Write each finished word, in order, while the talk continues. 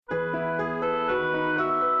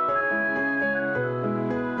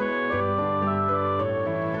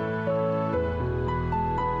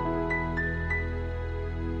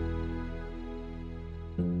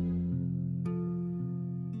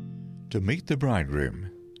To meet the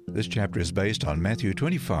bridegroom. This chapter is based on Matthew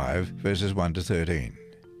 25, verses 1 to 13.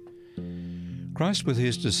 Christ with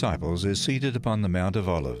his disciples is seated upon the Mount of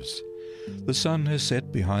Olives. The sun has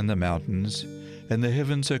set behind the mountains, and the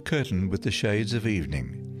heavens are curtained with the shades of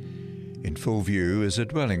evening. In full view is a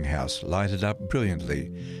dwelling house lighted up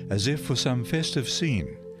brilliantly, as if for some festive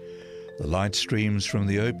scene. The light streams from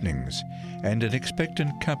the openings, and an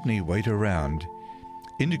expectant company wait around,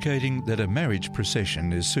 indicating that a marriage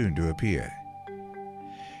procession is soon to appear.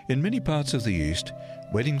 In many parts of the East,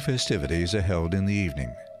 wedding festivities are held in the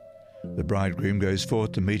evening. The bridegroom goes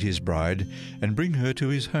forth to meet his bride and bring her to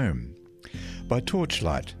his home. By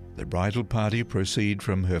torchlight, the bridal party proceed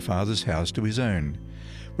from her father's house to his own,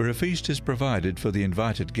 where a feast is provided for the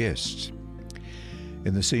invited guests.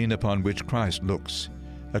 In the scene upon which Christ looks,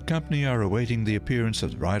 a company are awaiting the appearance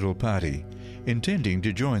of the bridal party, intending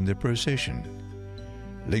to join the procession.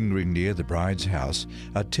 Lingering near the bride's house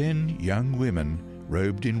are 10 young women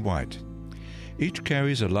robed in white. Each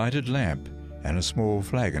carries a lighted lamp and a small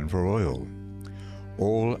flagon for oil.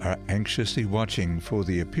 All are anxiously watching for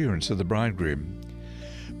the appearance of the bridegroom.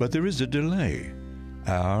 But there is a delay.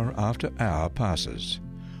 Hour after hour passes.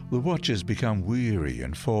 The watchers become weary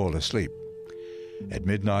and fall asleep. At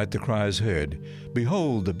midnight the cry is heard,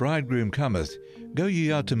 "Behold, the bridegroom cometh, go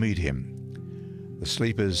ye out to meet him." The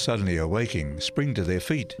sleepers, suddenly awaking, spring to their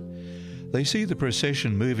feet. They see the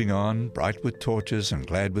procession moving on, bright with torches and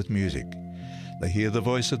glad with music. They hear the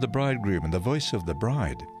voice of the bridegroom and the voice of the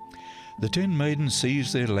bride. The 10 maidens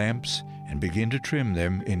seize their lamps and begin to trim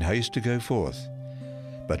them in haste to go forth.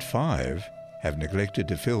 But 5 have neglected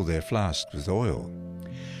to fill their flasks with oil.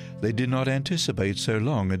 They did not anticipate so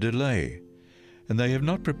long a delay, and they have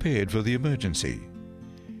not prepared for the emergency.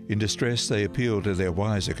 In distress they appeal to their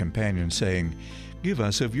wiser companions, saying, "Give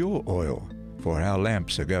us of your oil, for our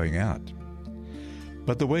lamps are going out."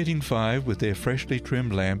 But the waiting 5, with their freshly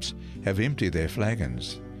trimmed lamps, have emptied their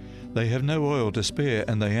flagons. They have no oil to spare,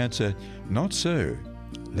 and they answer, "Not so,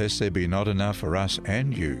 lest there be not enough for us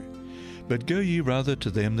and you. But go ye rather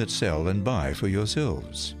to them that sell, and buy for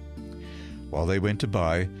yourselves." While they went to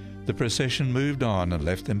buy, the procession moved on and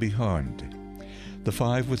left them behind. The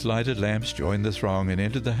 5 with lighted lamps joined the throng and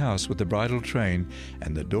entered the house with the bridal train,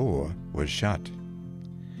 and the door was shut.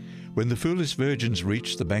 When the foolish virgins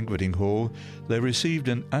reached the banqueting hall, they received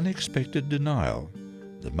an unexpected denial.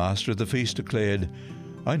 The master of the feast declared,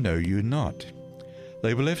 "I know you not."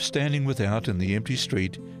 They were left standing without in the empty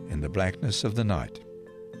street in the blackness of the night.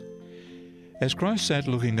 As Christ sat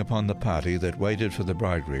looking upon the party that waited for the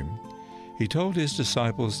bridegroom, he told his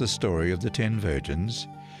disciples the story of the 10 virgins,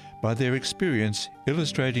 by their experience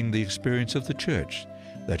illustrating the experience of the church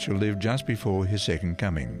that shall live just before his second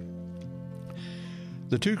coming.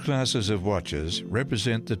 The 2 classes of watchers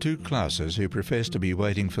represent the 2 classes who profess to be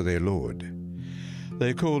waiting for their Lord. They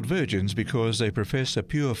are called virgins because they profess a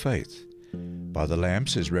pure faith. By the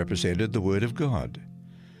lamps is represented the Word of God.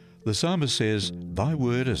 The psalmist says, "Thy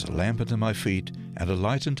word is a lamp unto my feet and a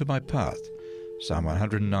light unto my path." Psalm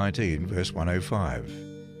 119, verse 105.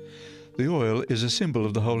 The oil is a symbol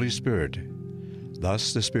of the Holy Spirit.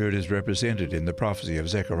 Thus the Spirit is represented in the prophecy of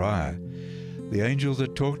Zechariah. "The angel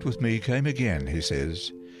that talked with me came again," he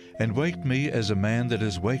says, "and waked me as a man that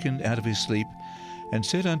is wakened out of his sleep, and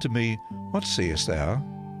said unto me, What seest thou?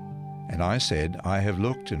 And I said, I have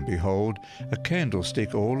looked, and behold, a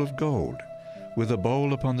candlestick all of gold, with a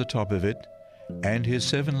bowl upon the top of it, and his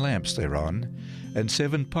 7 lamps thereon, and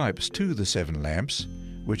 7 pipes to the 7 lamps,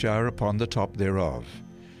 which are upon the top thereof,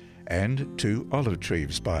 and 2 olive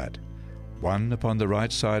trees by it, one upon the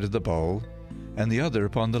right side of the bowl, and the other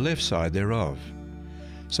upon the left side thereof.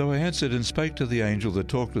 So I answered and spake to the angel that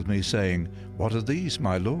talked with me, saying, What are these,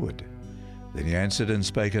 my Lord? Then he answered and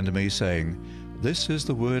spake unto me, saying, This is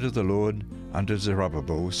the word of the Lord unto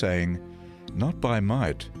Zerubbabel, saying, Not by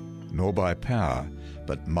might, nor by power,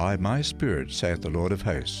 but by my Spirit, saith the Lord of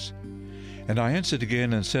hosts. And I answered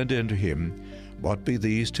again and said unto him, What be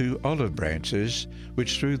these 2 olive branches,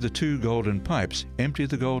 which through the 2 golden pipes empty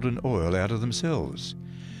the golden oil out of themselves?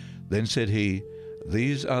 Then said he,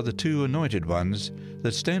 These are the 2 anointed ones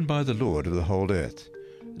that stand by the Lord of the whole earth.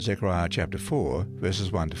 Zechariah chapter 4,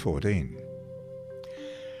 verses 1 to 14.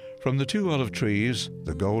 From the 2 olive trees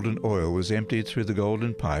the golden oil was emptied through the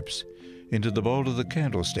golden pipes into the bowl of the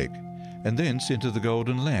candlestick, and thence into the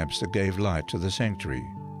golden lamps that gave light to the sanctuary.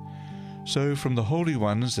 So from the holy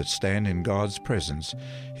ones that stand in God's presence,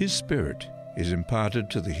 his Spirit is imparted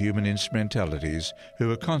to the human instrumentalities who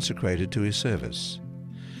are consecrated to his service.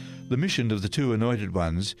 The mission of the 2 anointed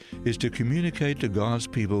ones is to communicate to God's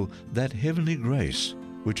people that heavenly grace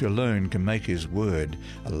which alone can make his word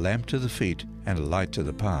a lamp to the feet and a light to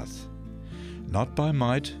the path. not by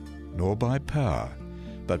might, nor by power,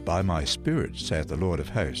 but by my Spirit, saith the Lord of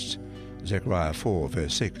hosts. Zechariah 4,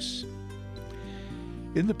 verse 6.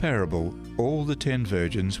 In the parable, all the 10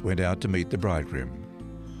 virgins went out to meet the bridegroom.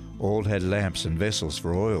 All had lamps and vessels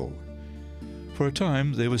for oil. For a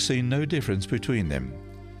time there was seen no difference between them.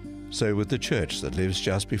 So with the church that lives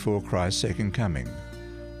just before Christ's second coming.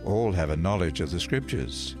 All have a knowledge of the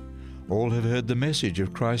Scriptures. All have heard the message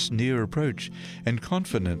of Christ's near approach and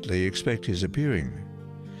confidently expect his appearing.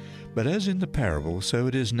 But as in the parable, so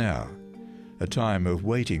it is now. A time of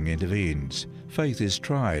waiting intervenes, faith is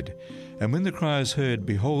tried, and when the cry is heard,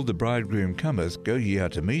 Behold, the bridegroom cometh, go ye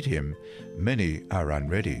out to meet him, many are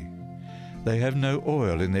unready. They have no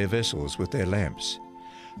oil in their vessels with their lamps.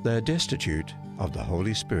 They are destitute of the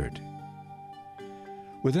Holy Spirit.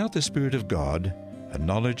 Without the Spirit of God, a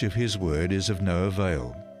knowledge of his word is of no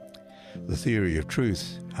avail. The theory of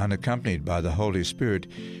truth, unaccompanied by the Holy Spirit,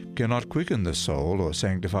 cannot quicken the soul or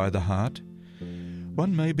sanctify the heart.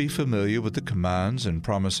 One may be familiar with the commands and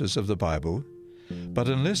promises of the Bible, but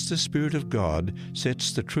unless the Spirit of God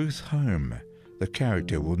sets the truth home, the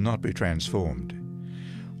character will not be transformed.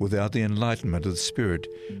 Without the enlightenment of the Spirit,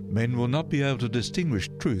 men will not be able to distinguish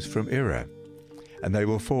truth from error, and they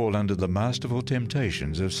will fall under the masterful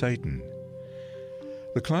temptations of Satan.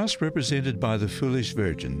 The class represented by the foolish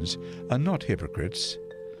virgins are not hypocrites.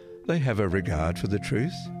 They have a regard for the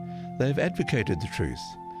truth. They have advocated the truth.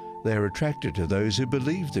 They are attracted to those who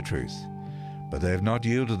believe the truth. But they have not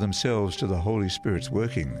yielded themselves to the Holy Spirit's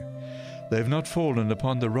working. They have not fallen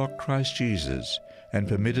upon the rock Christ Jesus and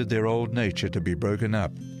permitted their old nature to be broken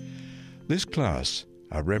up. This class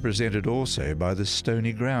are represented also by the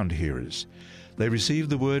stony ground hearers. They receive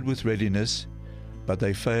the word with readiness, but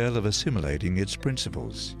they fail of assimilating its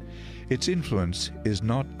principles. Its influence is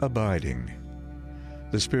not abiding.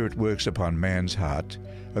 The Spirit works upon man's heart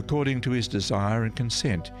according to his desire and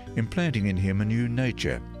consent, implanting in him a new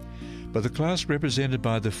nature. But the class represented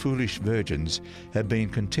by the foolish virgins have been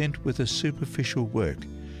content with a superficial work.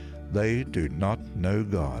 They do not know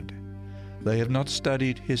God. They have not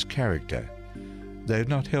studied his character. They have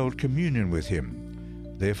not held communion with him.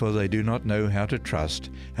 Therefore they do not know how to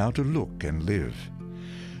trust, how to look and live.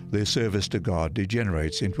 Their service to God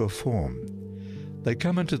degenerates into a form. They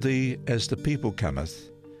come unto thee as the people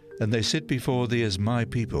cometh, and they sit before thee as my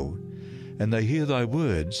people, and they hear thy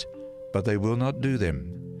words, but they will not do them.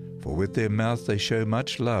 For with their mouth they show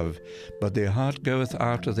much love, but their heart goeth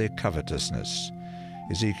after their covetousness.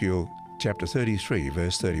 Ezekiel chapter 33,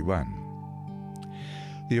 verse 31.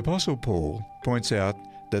 The Apostle Paul points out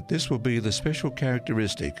that this will be the special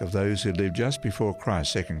characteristic of those who live just before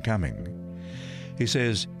Christ's second coming. He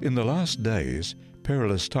says, In the last days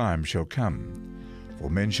perilous times shall come. For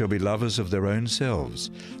men shall be lovers of their own selves,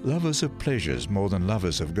 lovers of pleasures more than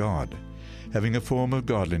lovers of God, having a form of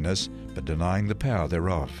godliness, but denying the power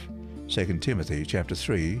thereof. 2 Timothy chapter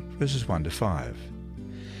 3, verses 1 to 5.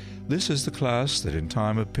 This is the class that in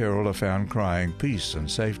time of peril are found crying peace and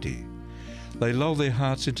safety. They lull their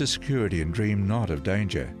hearts into security and dream not of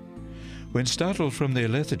danger. When startled from their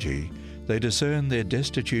lethargy, they discern their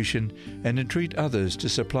destitution and entreat others to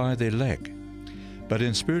supply their lack. But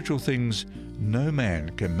in spiritual things no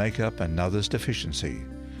man can make up another's deficiency.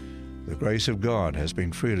 The grace of God has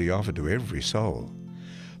been freely offered to every soul.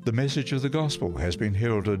 The message of the gospel has been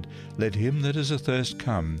heralded, Let him that is athirst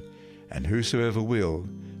come, and whosoever will,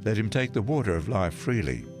 let him take the water of life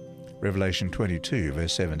freely. Revelation 22,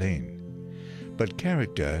 verse 17. But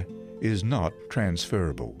character is not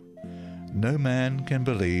transferable. No man can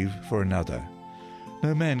believe for another.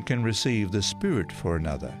 No man can receive the Spirit for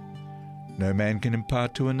another. No man can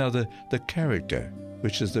impart to another the character,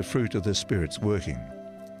 which is the fruit of the Spirit's working.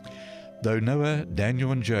 Though Noah,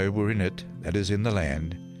 Daniel, and Job were in it, that is, in the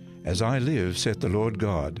land, as I live, saith the Lord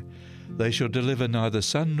God, they shall deliver neither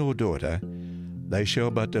son nor daughter, they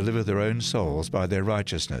shall but deliver their own souls by their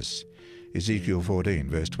righteousness. Ezekiel 14,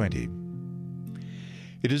 verse 20.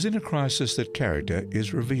 It is in a crisis that character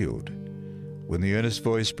is revealed. When the earnest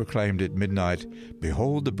voice proclaimed at midnight,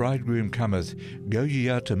 Behold, the bridegroom cometh, go ye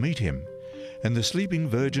out to meet him, and the sleeping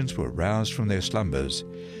virgins were roused from their slumbers,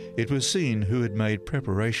 it was seen who had made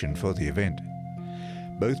preparation for the event.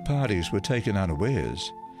 Both parties were taken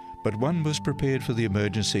unawares, but one was prepared for the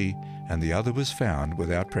emergency, and the other was found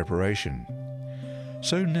without preparation.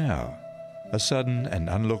 So now, a sudden and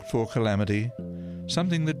unlooked-for calamity,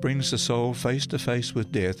 something that brings the soul face to face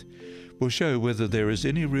with death, will show whether there is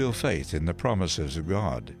any real faith in the promises of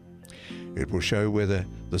God. It will show whether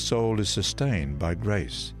the soul is sustained by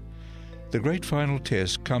grace. The great final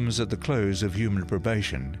test comes at the close of human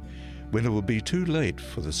probation, when it will be too late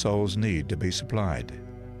for the soul's need to be supplied.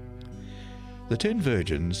 The 10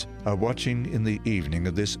 virgins are watching in the evening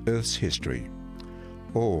of this earth's history.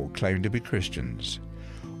 All claim to be Christians.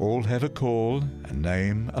 All have a call, a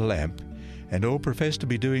name, a lamp, and all profess to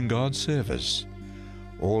be doing God's service.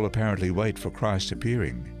 All apparently wait for Christ's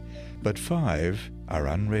appearing, but 5 are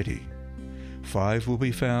unready. 5 will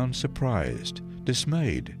be found surprised,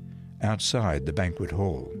 dismayed, outside the banquet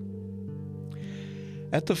hall.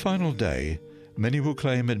 At the final day, many will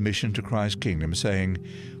claim admission to Christ's kingdom, saying,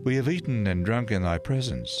 "We have eaten and drunk in thy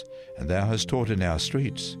presence, and thou hast taught in our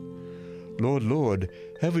streets. Lord, Lord,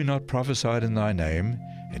 have we not prophesied in thy name,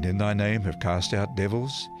 and in thy name have cast out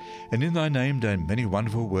devils, and in thy name done many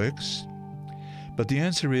wonderful works?" But the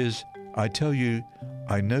answer is, "I tell you,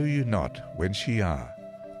 I know you not whence ye are.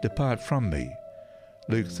 Depart from me."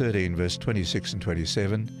 Luke 13, verse 26 and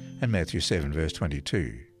 27, and Matthew 7, verse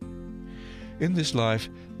 22. In this life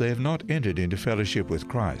they have not entered into fellowship with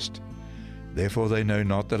Christ. Therefore they know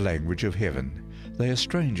not the language of heaven. They are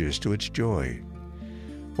strangers to its joy.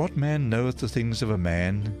 What man knoweth the things of a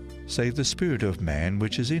man, save the spirit of man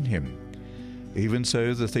which is in him? Even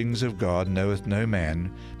so the things of God knoweth no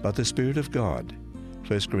man, but the Spirit of God.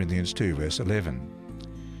 1 Corinthians 2, verse 11.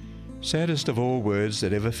 Saddest of all words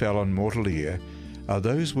that ever fell on mortal ear are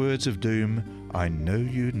those words of doom, "I know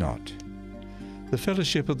you not." The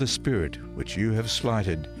fellowship of the Spirit, which you have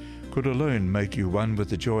slighted, could alone make you one with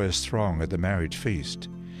the joyous throng at the marriage feast.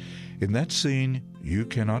 In that scene you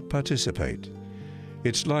cannot participate.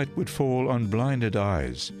 Its light would fall on blinded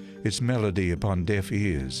eyes, its melody upon deaf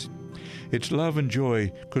ears. Its love and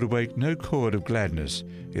joy could awake no chord of gladness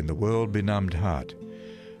in the world-benumbed heart.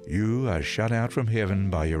 You are shut out from heaven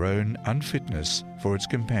by your own unfitness for its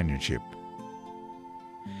companionship.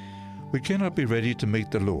 We cannot be ready to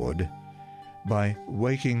meet the Lord by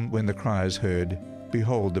waking when the cry is heard,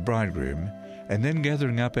 "Behold the bridegroom," and then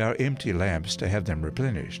gathering up our empty lamps to have them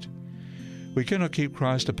replenished. We cannot keep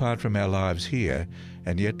Christ apart from our lives here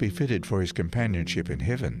and yet be fitted for his companionship in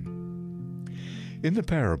heaven. In the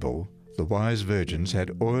parable, the wise virgins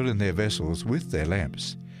had oil in their vessels with their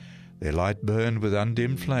lamps. Their light burned with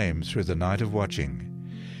undimmed flame through the night of watching.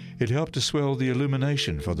 It helped to swell the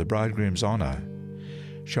illumination for the bridegroom's honor.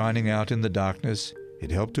 Shining out in the darkness, it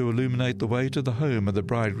helped to illuminate the way to the home of the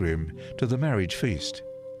bridegroom, to the marriage feast.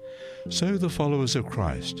 So the followers of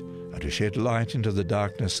Christ are to shed light into the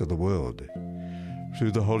darkness of the world.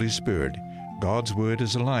 Through the Holy Spirit, God's Word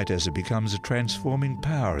is a light as it becomes a transforming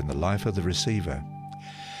power in the life of the receiver.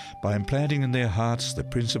 By implanting in their hearts the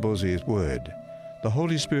principles of His Word, the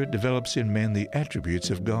Holy Spirit develops in men the attributes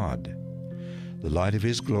of God. The light of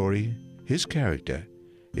His glory, His character,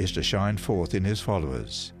 is to shine forth in His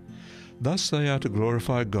followers. Thus they are to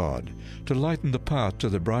glorify God, to lighten the path to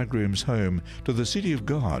the bridegroom's home, to the city of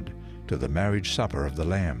God, to the marriage supper of the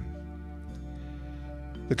Lamb.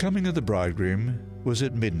 The coming of the bridegroom was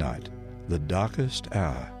at midnight, the darkest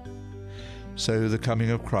hour. So the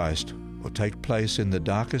coming of Christ will take place in the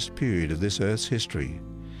darkest period of this earth's history.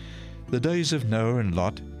 The days of Noah and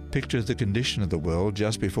Lot picture the condition of the world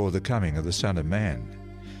just before the coming of the Son of Man.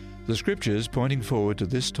 The Scriptures, pointing forward to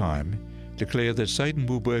this time, declare that Satan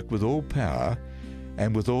will work with all power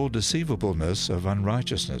and with all deceivableness of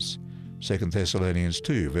unrighteousness. 2 Thessalonians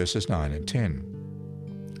 2, verses 9 and 10.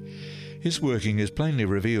 His working is plainly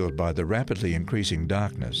revealed by the rapidly increasing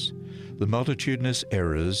darkness, the multitudinous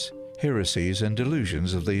errors, heresies, and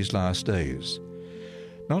delusions of these last days.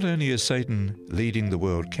 Not only is Satan leading the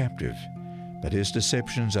world captive, but his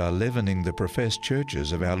deceptions are leavening the professed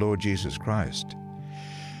churches of our Lord Jesus Christ.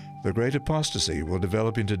 The great apostasy will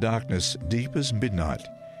develop into darkness deep as midnight,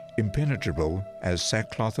 impenetrable as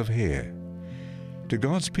sackcloth of hair. To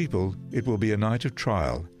God's people it will be a night of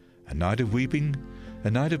trial, a night of weeping,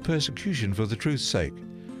 a night of persecution for the truth's sake.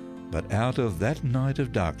 But out of that night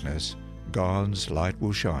of darkness, God's light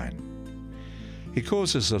will shine. He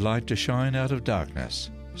causes the light to shine out of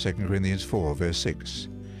darkness, 2 Corinthians 4, verse 6.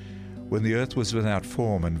 When the earth was without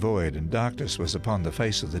form and void, and darkness was upon the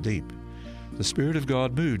face of the deep, the Spirit of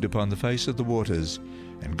God moved upon the face of the waters,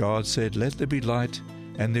 and God said, "Let there be light,"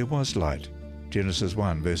 and there was light. Genesis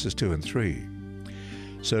 1, verses 2 and 3.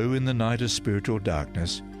 So in the night of spiritual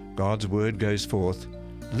darkness, God's word goes forth,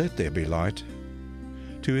 "Let there be light."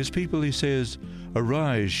 To his people he says,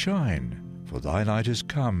 "Arise, shine, for thy light is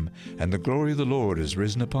come, and the glory of the Lord is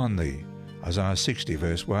risen upon thee." Isaiah 60,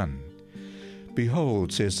 verse 1.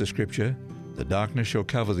 "Behold," says the Scripture, "the darkness shall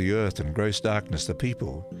cover the earth, and gross darkness the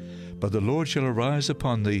people. But the Lord shall arise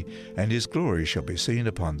upon thee, and his glory shall be seen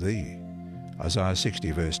upon thee." Isaiah 60,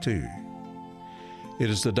 verse 2. It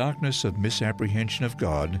is the darkness of misapprehension of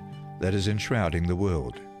God that is enshrouding the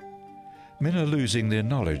world. Men are losing their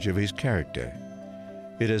knowledge of his character.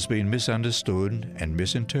 It has been misunderstood and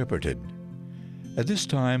misinterpreted. At this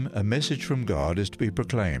time, a message from God is to be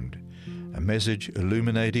proclaimed, a message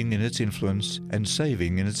illuminating in its influence and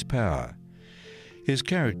saving in its power. His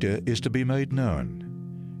character is to be made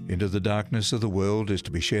known. Into the darkness of the world is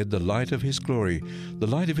to be shed the light of His glory, the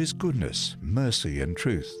light of His goodness, mercy, and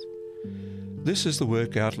truth. This is the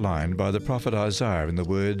work outlined by the prophet Isaiah in the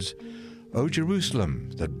words, O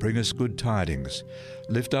Jerusalem, that bringest good tidings,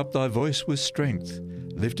 lift up thy voice with strength,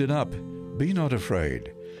 lift it up, be not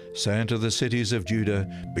afraid. Say unto the cities of Judah,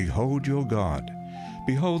 Behold your God.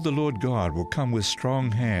 Behold, the Lord God will come with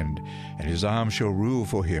strong hand, and His arm shall rule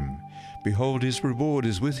for Him. Behold, His reward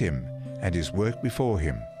is with Him, and His work before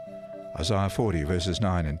Him. Isaiah 40, verses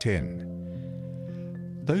 9 and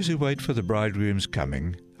 10. Those who wait for the bridegroom's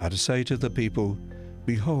coming are to say to the people,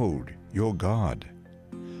 Behold your God.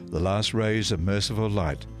 The last rays of merciful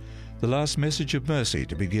light, the last message of mercy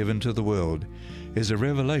to be given to the world, is a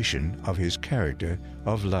revelation of His character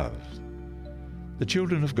of love. The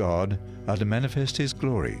children of God are to manifest His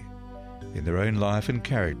glory. In their own life and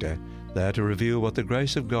character, they are to reveal what the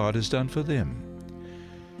grace of God has done for them.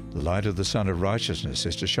 The light of the Sun of Righteousness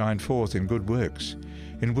is to shine forth in good works,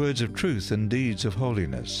 in words of truth and deeds of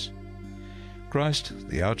holiness. Christ,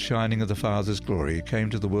 the outshining of the Father's glory, came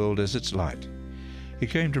to the world as its light. He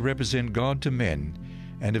came to represent God to men,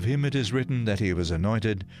 and of Him it is written that He was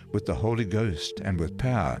anointed with the Holy Ghost and with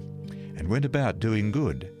power, and went about doing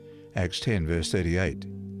good. Acts 10, verse 38.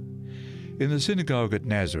 In the synagogue at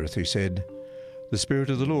Nazareth He said, The Spirit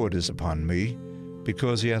of the Lord is upon me,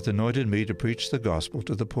 because He hath anointed me to preach the gospel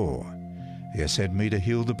to the poor. He hath sent me to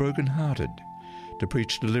heal the brokenhearted, to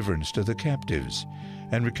preach deliverance to the captives,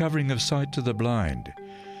 and recovering of sight to the blind,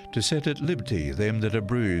 to set at liberty them that are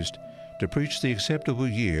bruised, to preach the acceptable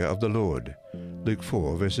year of the Lord. Luke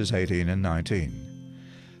 4, verses 18 and 19.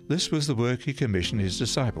 This was the work He commissioned His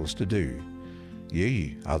disciples to do.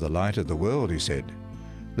 Ye are the light of the world, He said.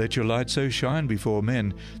 Let your light so shine before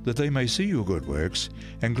men, that they may see your good works,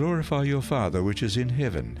 and glorify your Father which is in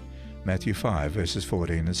heaven. Matthew 5, verses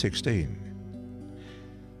 14 and 16.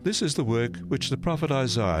 This is the work which the prophet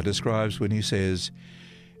Isaiah describes when he says,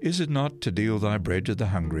 Is it not to deal thy bread to the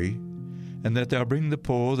hungry, and that thou bring the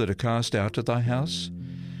poor that are cast out to thy house?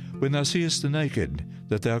 When thou seest the naked,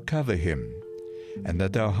 that thou cover him, and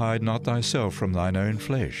that thou hide not thyself from thine own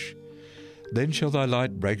flesh. Then shall thy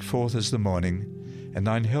light break forth as the morning, and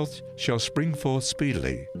thine health shall spring forth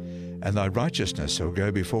speedily, and thy righteousness shall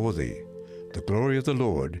go before thee. The glory of the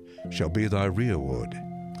Lord shall be thy reward.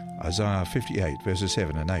 Isaiah 58, verses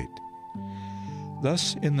 7 and 8.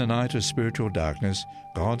 Thus, in the night of spiritual darkness,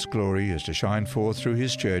 God's glory is to shine forth through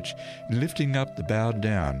His church, lifting up the bowed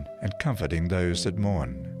down and comforting those that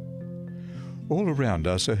mourn. All around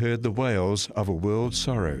us are heard the wails of a world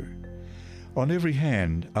sorrow. On every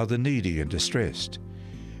hand are the needy and distressed.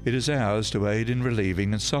 It is ours to aid in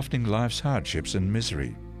relieving and softening life's hardships and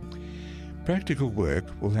misery. Practical work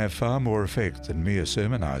will have far more effect than mere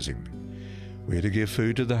sermonizing. We are to give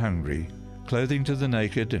food to the hungry, clothing to the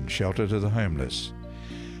naked, and shelter to the homeless.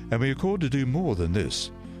 And we are called to do more than this.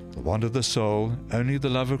 The want of the soul only the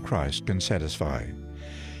love of Christ can satisfy.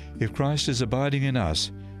 If Christ is abiding in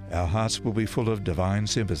us, our hearts will be full of divine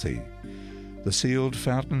sympathy. The sealed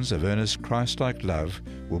fountains of earnest Christ-like love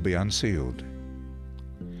will be unsealed.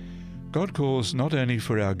 God calls not only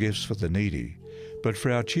for our gifts for the needy, but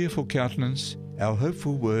for our cheerful countenance, our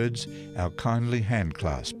hopeful words, our kindly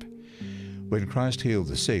hand-clasp. When Christ healed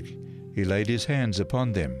the sick, He laid His hands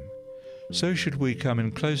upon them. So should we come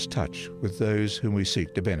in close touch with those whom we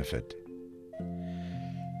seek to benefit.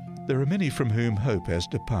 There are many from whom hope has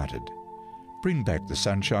departed. Bring back the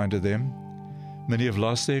sunshine to them. Many have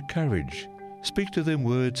lost their courage. Speak to them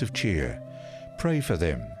words of cheer. Pray for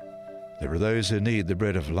them. There are those who need the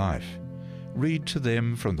bread of life. Read to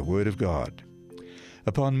them from the Word of God.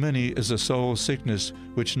 Upon many is a soul sickness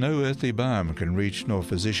which no earthly balm can reach nor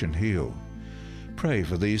physician heal. Pray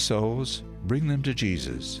for these souls. Bring them to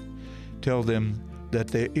Jesus. Tell them that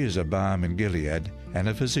there is a balm in Gilead and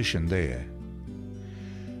a physician there.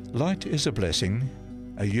 Light is a blessing,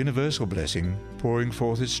 a universal blessing, pouring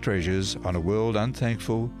forth its treasures on a world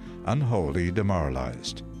unthankful, unholy,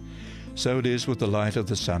 demoralized. So it is with the light of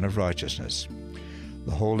the Sun of Righteousness.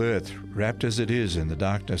 The whole earth, wrapped as it is in the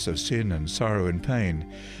darkness of sin and sorrow and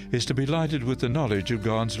pain, is to be lighted with the knowledge of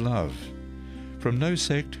God's love. From no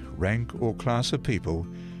sect, rank, or class of people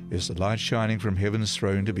is the light shining from heaven's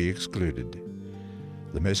throne to be excluded.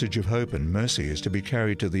 The message of hope and mercy is to be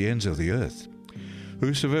carried to the ends of the earth.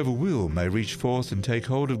 Whosoever will may reach forth and take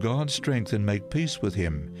hold of God's strength and make peace with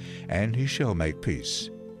Him, and he shall make peace.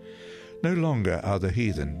 No longer are the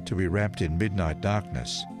heathen to be wrapped in midnight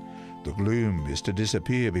darkness. The gloom is to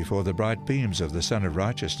disappear before the bright beams of the Sun of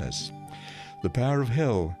Righteousness. The power of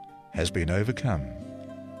hell has been overcome.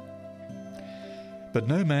 But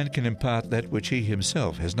no man can impart that which he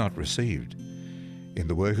himself has not received. In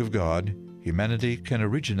the work of God, humanity can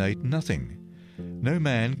originate nothing. No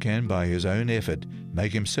man can by his own effort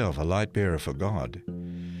make himself a light-bearer for God.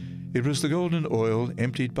 It was the golden oil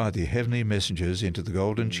emptied by the heavenly messengers into the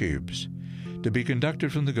golden tubes, to be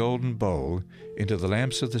conducted from the golden bowl into the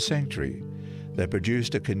lamps of the sanctuary, that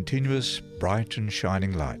produced a continuous, bright and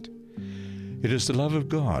shining light. It is the love of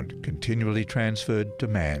God continually transferred to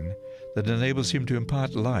man that enables him to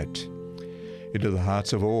impart light. Into the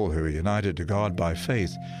hearts of all who are united to God by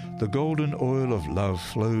faith, the golden oil of love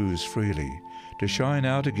flows freely, to shine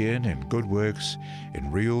out again in good works,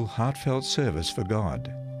 in real, heartfelt service for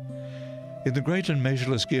God. In the great and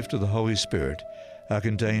measureless gift of the Holy Spirit are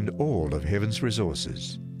contained all of heaven's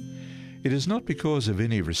resources. It is not because of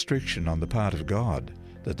any restriction on the part of God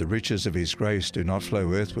that the riches of His grace do not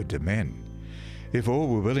flow earthward to men. If all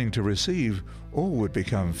were willing to receive, all would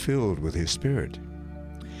become filled with His Spirit.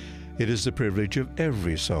 It is the privilege of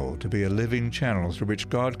every soul to be a living channel through which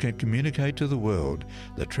God can communicate to the world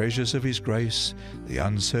the treasures of His grace, the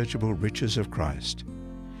unsearchable riches of Christ.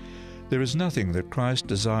 There is nothing that Christ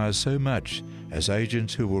desires so much as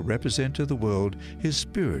agents who will represent to the world His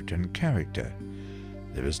spirit and character.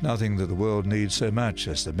 There is nothing that the world needs so much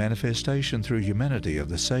as the manifestation through humanity of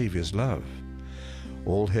the Saviour's love.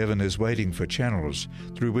 All heaven is waiting for channels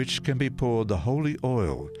through which can be poured the holy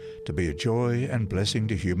oil to be a joy and blessing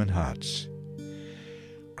to human hearts.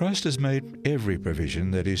 Christ has made every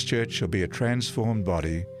provision that His church shall be a transformed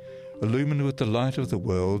body, illumined with the light of the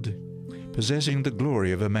world, possessing the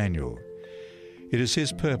glory of Emmanuel. It is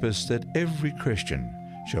His purpose that every Christian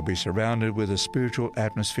shall be surrounded with a spiritual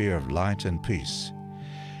atmosphere of light and peace.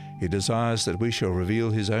 He desires that we shall reveal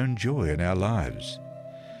His own joy in our lives.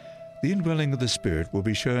 The indwelling of the Spirit will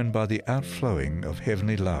be shown by the outflowing of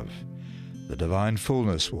heavenly love. The divine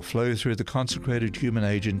fullness will flow through the consecrated human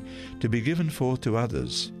agent to be given forth to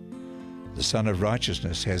others. The Son of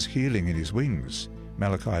Righteousness has healing in His wings,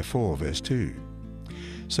 Malachi 4, verse 2.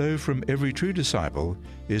 So from every true disciple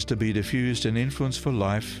is to be diffused an influence for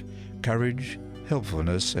life, courage,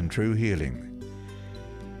 helpfulness, and true healing.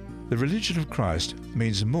 The religion of Christ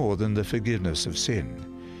means more than the forgiveness of sin.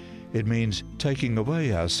 It means taking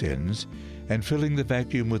away our sins and filling the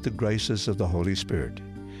vacuum with the graces of the Holy Spirit.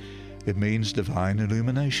 It means divine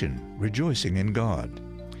illumination, rejoicing in God.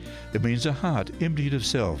 It means a heart emptied of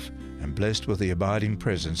self and blessed with the abiding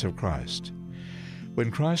presence of Christ. When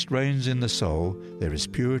Christ reigns in the soul, there is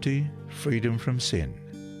purity, freedom from sin.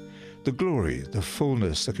 The glory, the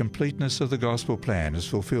fullness, the completeness of the gospel plan is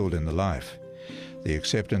fulfilled in the life. The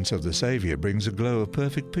acceptance of the Saviour brings a glow of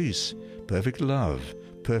perfect peace, perfect love,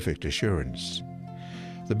 perfect assurance.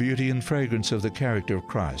 The beauty and fragrance of the character of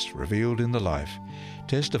Christ revealed in the life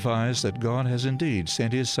testifies that God has indeed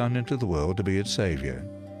sent His Son into the world to be its Saviour.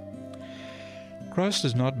 Christ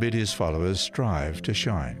does not bid His followers strive to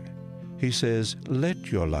shine. He says,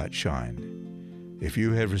 "Let your light shine." If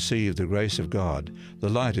you have received the grace of God, the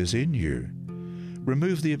light is in you.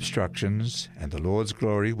 Remove the obstructions, and the Lord's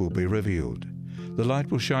glory will be revealed. The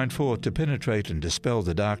light will shine forth to penetrate and dispel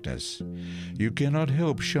the darkness. You cannot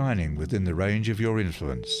help shining within the range of your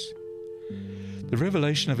influence. The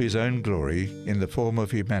revelation of His own glory in the form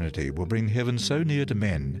of humanity will bring heaven so near to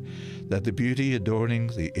men that the beauty adorning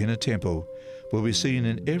the inner temple will be seen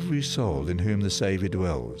in every soul in whom the Saviour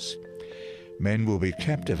dwells. Men will be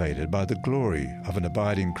captivated by the glory of an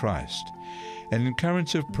abiding Christ, and in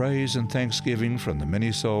currents of praise and thanksgiving from the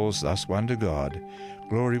many souls thus won to God,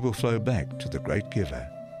 glory will flow back to the great Giver.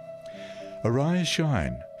 Arise,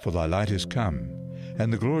 shine, for thy light is come,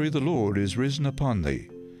 and the glory of the Lord is risen upon thee.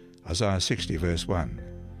 Isaiah 60, verse 1.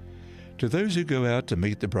 To those who go out to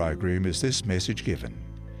meet the bridegroom is this message given: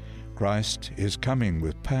 Christ is coming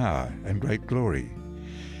with power and great glory.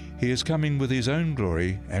 He is coming with His own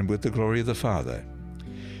glory and with the glory of the Father.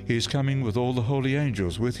 He is coming with all the holy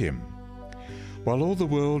angels with Him. While all the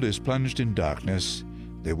world is plunged in darkness,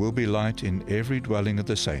 there will be light in every dwelling of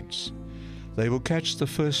the saints. They will catch the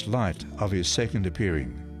first light of His second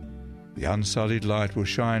appearing. The unsullied light will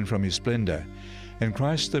shine from His splendor, and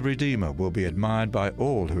Christ the Redeemer will be admired by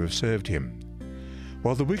all who have served Him.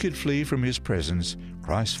 While the wicked flee from His presence,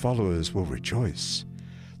 Christ's followers will rejoice.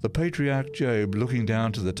 The patriarch Job, looking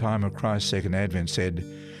down to the time of Christ's second advent, said,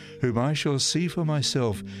 "Whom I shall see for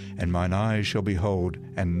myself, and mine eyes shall behold,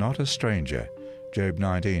 and not a stranger." Job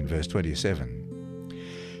 19, verse 27.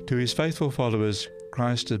 To His faithful followers,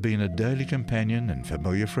 Christ has been a daily companion and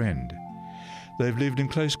familiar friend. They've lived in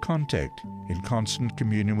close contact, in constant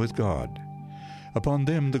communion with God. Upon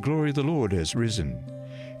them the glory of the Lord has risen.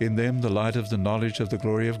 In them the light of the knowledge of the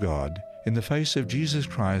glory of God, in the face of Jesus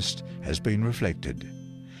Christ, has been reflected.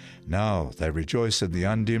 Now they rejoice in the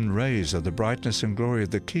undimmed rays of the brightness and glory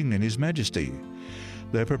of the King in his majesty.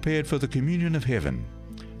 They are prepared for the communion of heaven,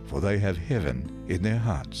 for they have heaven in their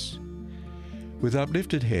hearts. With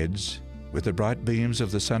uplifted heads, with the bright beams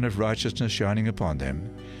of the Sun of Righteousness shining upon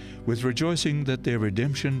them, with rejoicing that their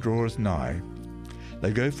redemption draweth nigh,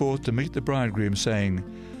 they go forth to meet the bridegroom, saying,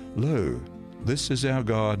 Lo, this is our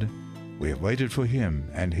God, we have waited for him,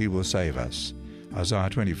 and he will save us. Isaiah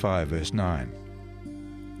 25, verse 9.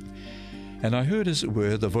 And I heard, as it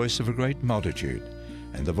were, the voice of a great multitude,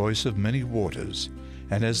 and the voice of many waters,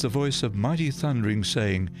 and as the voice of mighty thundering,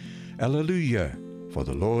 saying, Alleluia, for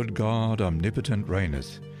the Lord God omnipotent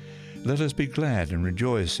reigneth. Let us be glad and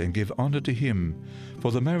rejoice, and give honour to him,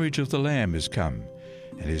 for the marriage of the Lamb is come,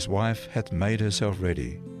 and his wife hath made herself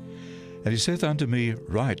ready. And he saith unto me,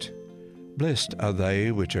 Write, Blessed are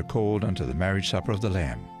they which are called unto the marriage supper of the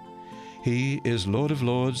Lamb. He is Lord of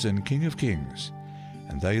lords and King of kings,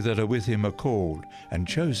 and they that are with him are called, and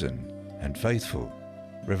chosen, and faithful.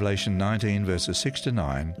 Revelation 19, verses 6 to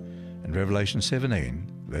 9, and Revelation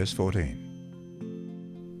 17, verse 14.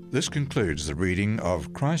 This concludes the reading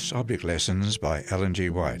of Christ's Object Lessons by Ellen G.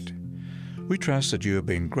 White. We trust that you have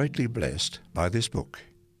been greatly blessed by this book.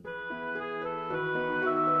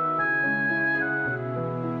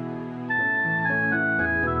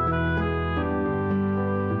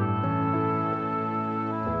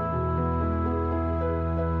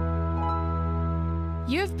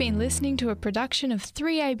 You have been listening to a production of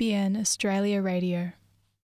 3ABN Australia Radio.